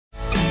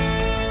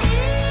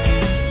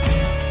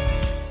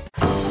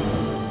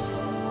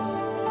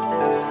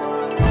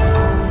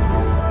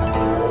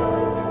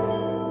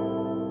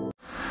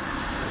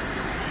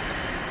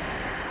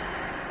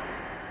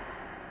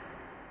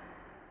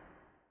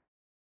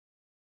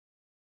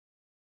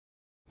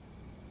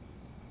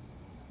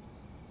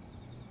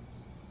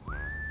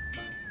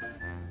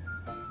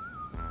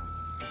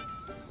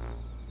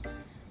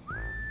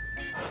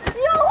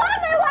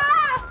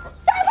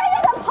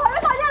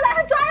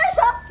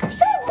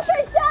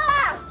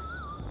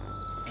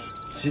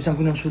吉祥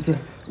姑娘恕罪，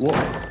我。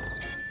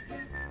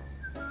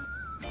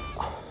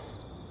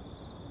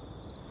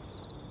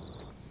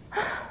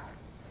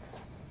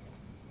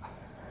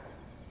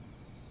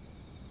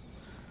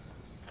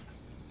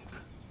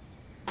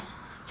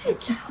这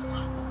家伙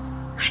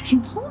还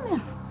挺聪明，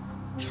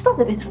知道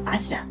得被他发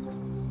现，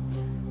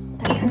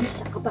但还得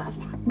想个办法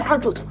拿着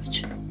柱子回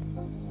去。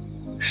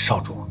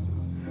少主，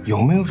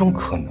有没有种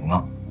可能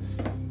啊？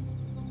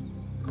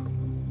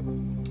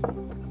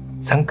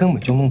咱根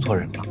本就弄错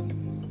人了。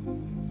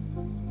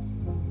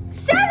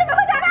谁让你们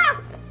会长的？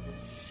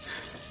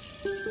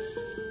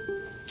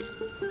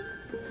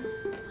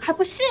还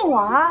不信我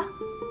啊？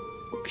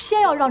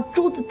偏要让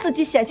珠子自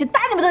己显形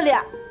打你们的脸。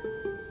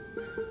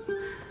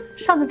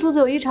上次珠子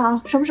有异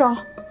常，什么时候？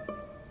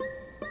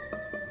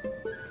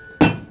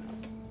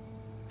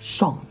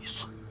上一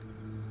次，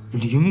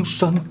灵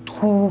山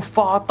突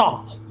发大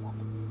火，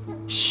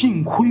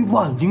幸亏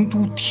万灵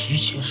珠提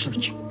携示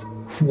警，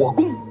火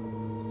攻。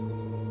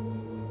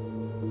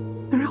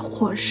拿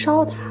火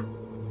烧他，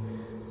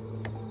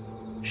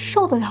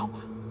受得了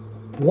吗？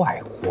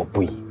外火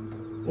不已，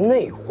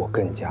内火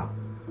更加。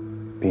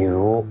比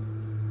如，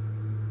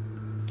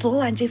昨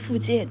晚这附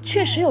近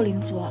确实有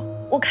灵族，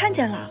我看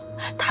见了，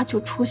他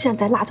就出现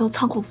在辣椒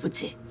仓库附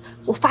近。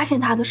我发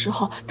现他的时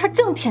候，他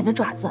正舔着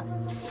爪子，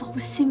似乎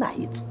心满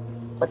意足。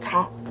我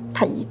猜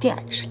他一定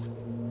爱吃了。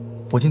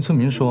我听村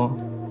民说，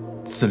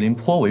此灵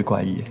颇为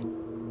怪异，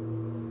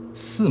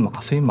似马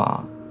非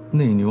马，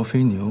内牛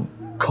非牛，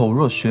口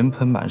若悬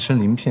盆，满身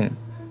鳞片，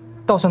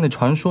倒像那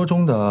传说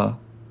中的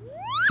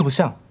四不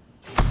像。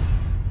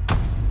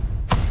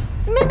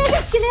明明是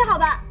麒麟，好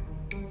吧？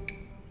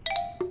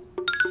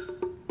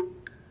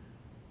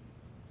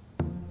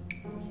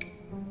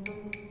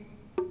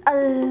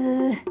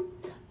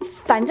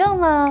反正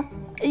呢，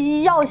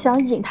要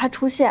想引他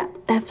出现，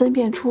得分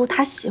辨出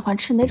他喜欢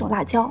吃哪种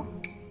辣椒。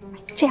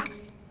这样，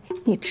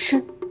你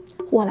吃，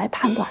我来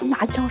判断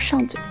辣椒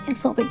上嘴的颜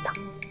色味道。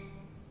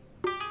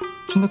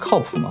真的靠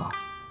谱吗？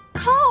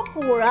靠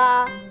谱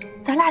啊，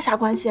咱俩啥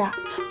关系啊？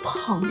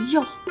朋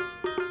友。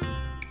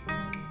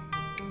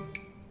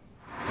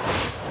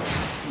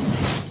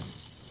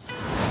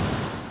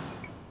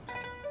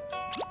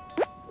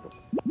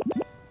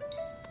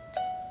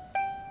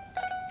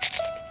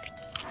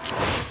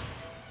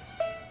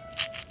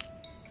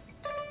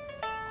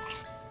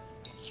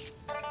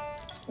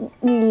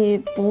你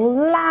不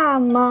辣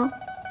吗？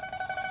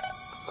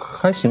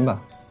还行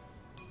吧。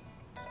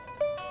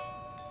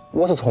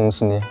我是重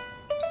庆的。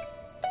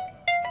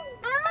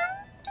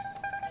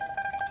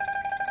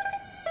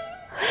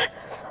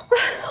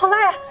好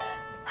辣呀！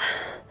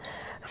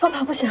放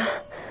跑不行。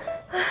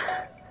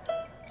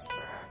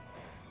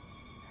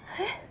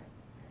哎，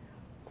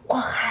我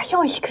还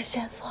有一个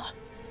线索。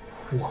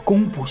火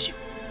攻不行，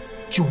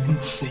就用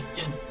水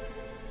淹。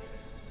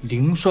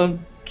灵山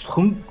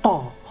曾大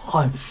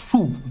旱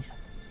数年，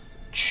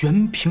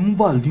全凭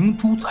万灵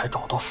珠才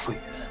找到水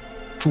源，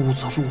珠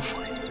子入水，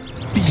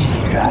必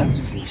然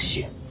浮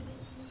现。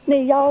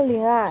那妖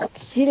灵啊，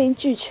麒麟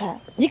俱全，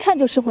一看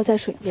就生活在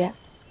水边。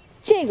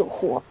这个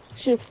湖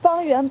是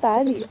方圆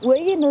百里唯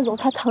一能容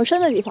它藏身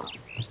的地方。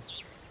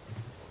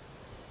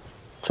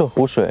这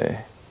湖水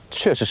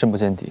确实深不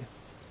见底，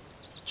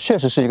确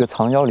实是一个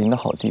藏妖灵的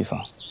好地方。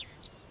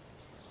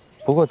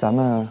不过咱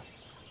们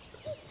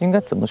应该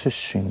怎么去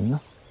寻呢？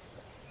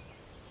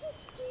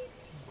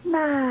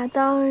那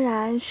当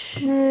然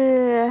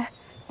是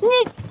你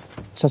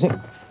小心！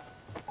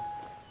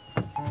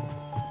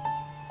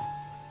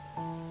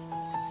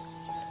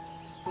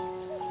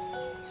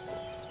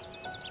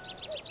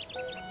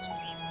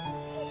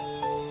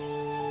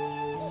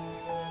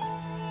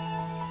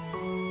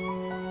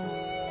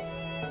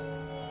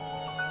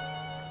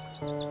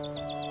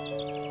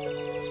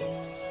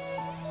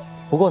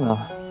不过呢，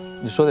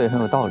你说的也很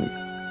有道理，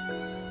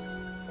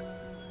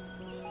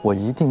我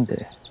一定得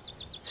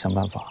想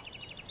办法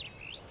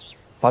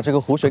把这个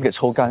湖水给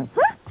抽干。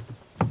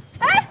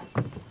哎！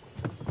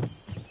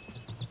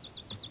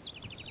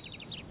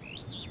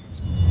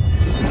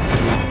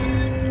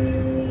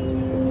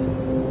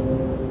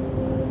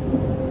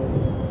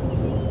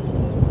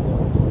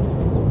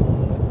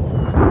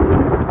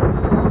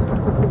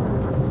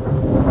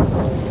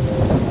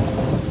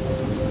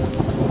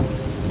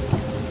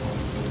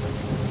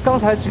刚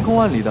才晴空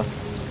万里的，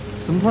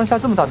怎么突然下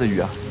这么大的雨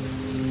啊？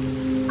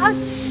啊，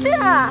是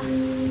啊，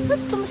那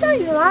怎么下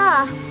雨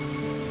了？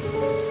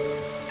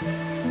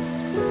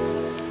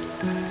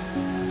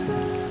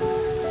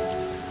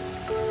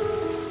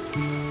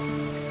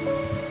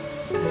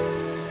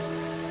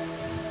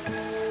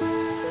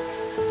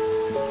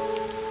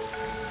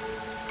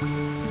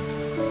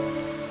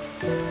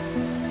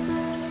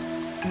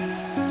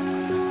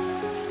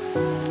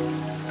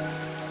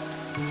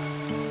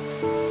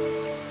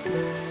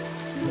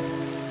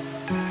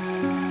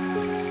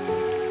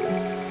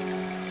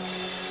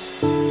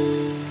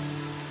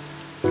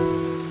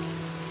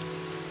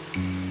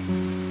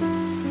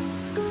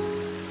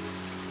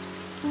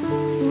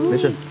没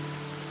事，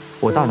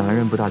我大男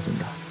人不大紧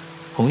的，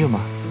朋友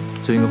嘛，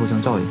就应该互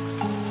相照应。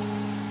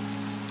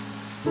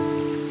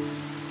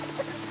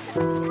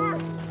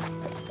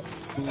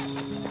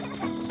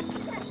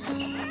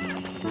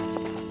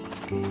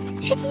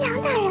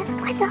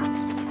笑。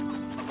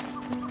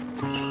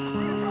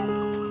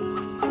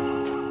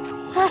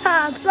哈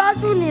哈，抓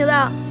住你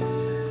了！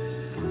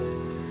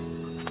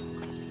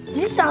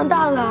吉祥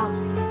大人，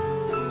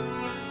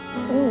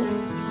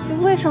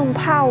你为什么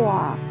怕我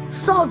啊？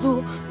少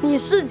主，你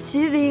是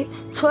麒麟，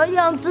纯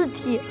阳之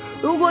体，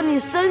如果你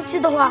生气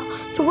的话，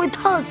就会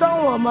烫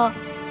伤我们。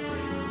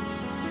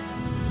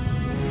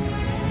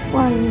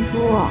万灵珠，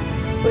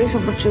为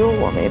什么只有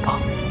我没跑？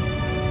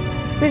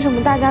为什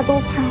么大家都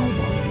怕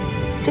我？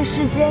这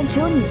世间只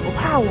有你不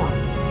怕我，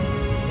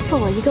赐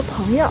我一个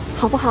朋友，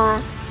好不好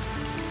啊？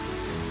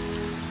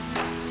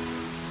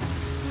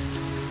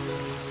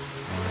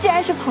既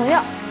然是朋友，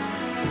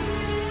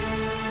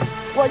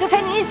我就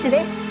陪你一起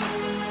灵。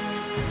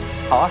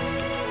好啊。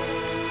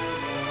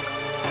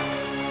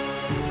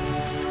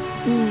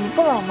你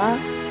不冷吗？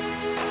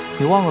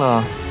你忘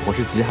了我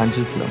是极寒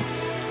之体了吗？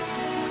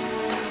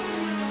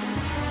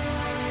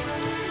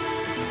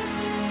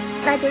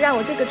那就让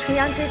我这个纯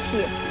阳之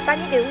体把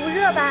你给捂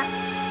热吧。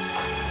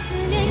思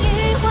念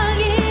一画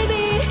一笔，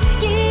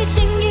一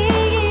心一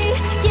意，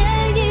演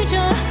绎着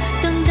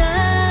等待。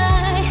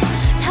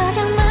它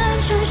将满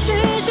城续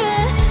雪，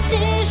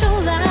几手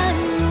揽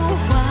入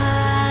怀。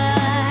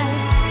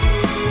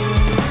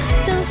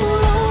等芙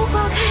蓉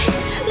花开，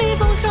离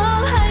风霜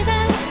还在，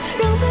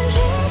让本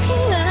君平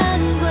安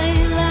归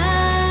来。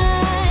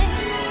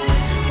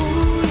无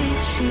意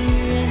去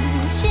人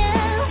间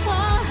花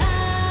海。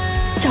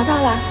找到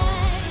了。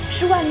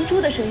是万灵珠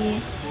的声音，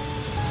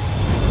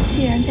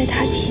既然在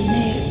他体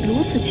内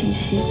如此清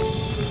晰，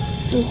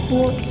似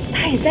乎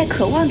他也在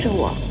渴望着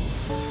我。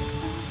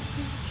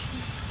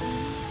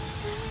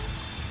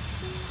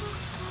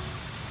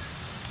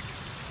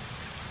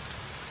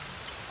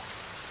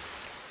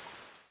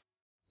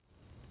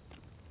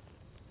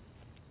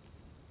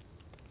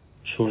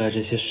出来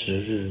这些时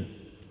日，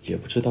也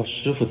不知道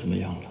师傅怎么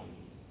样了。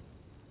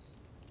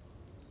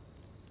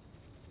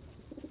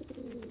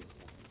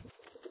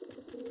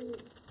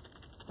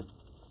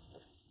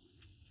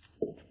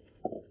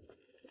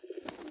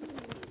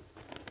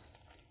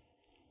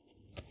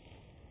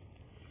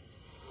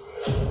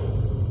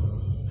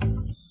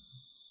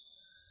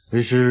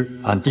为师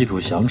按地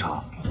主详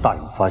查，大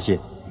有发现，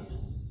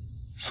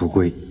速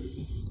归。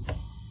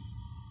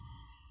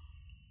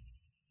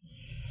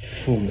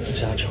父母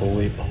家仇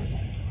为宝，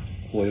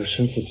我又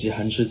身负极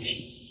寒之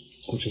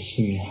体，不知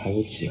性命还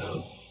有几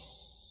何。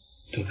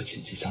对不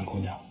起，吉祥姑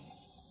娘。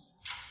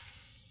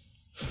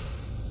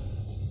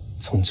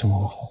从今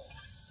往后，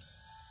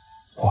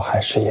我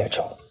还是叶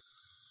舟。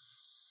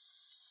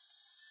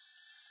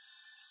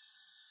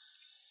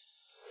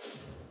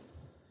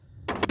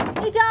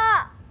一舟，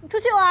你出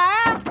去玩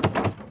啊！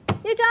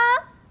一舟。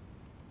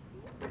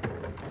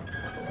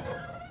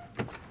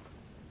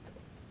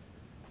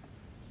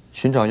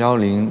寻找妖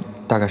灵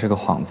大概是个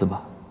幌子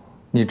吧，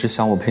你只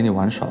想我陪你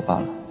玩耍罢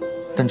了。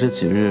但这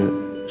几日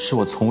是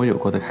我从未有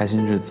过的开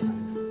心日子。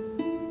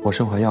我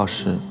身怀要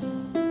事，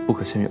不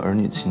可陷于儿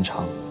女情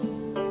长，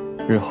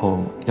日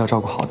后要照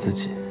顾好自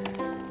己。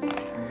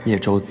叶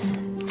舟子，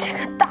这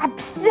个大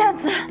骗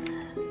子，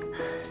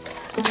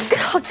跟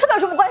好吃有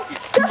什么关系？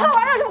跟好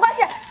玩有什么关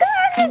系？跟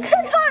安静开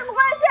车有什么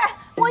关系？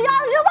我要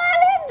的是万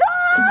灵珠！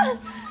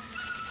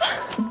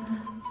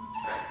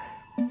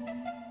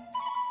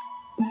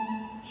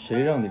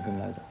谁让你跟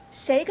来的？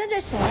谁跟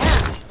着谁啊？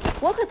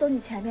我可走你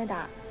前面的，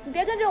你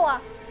别跟着我。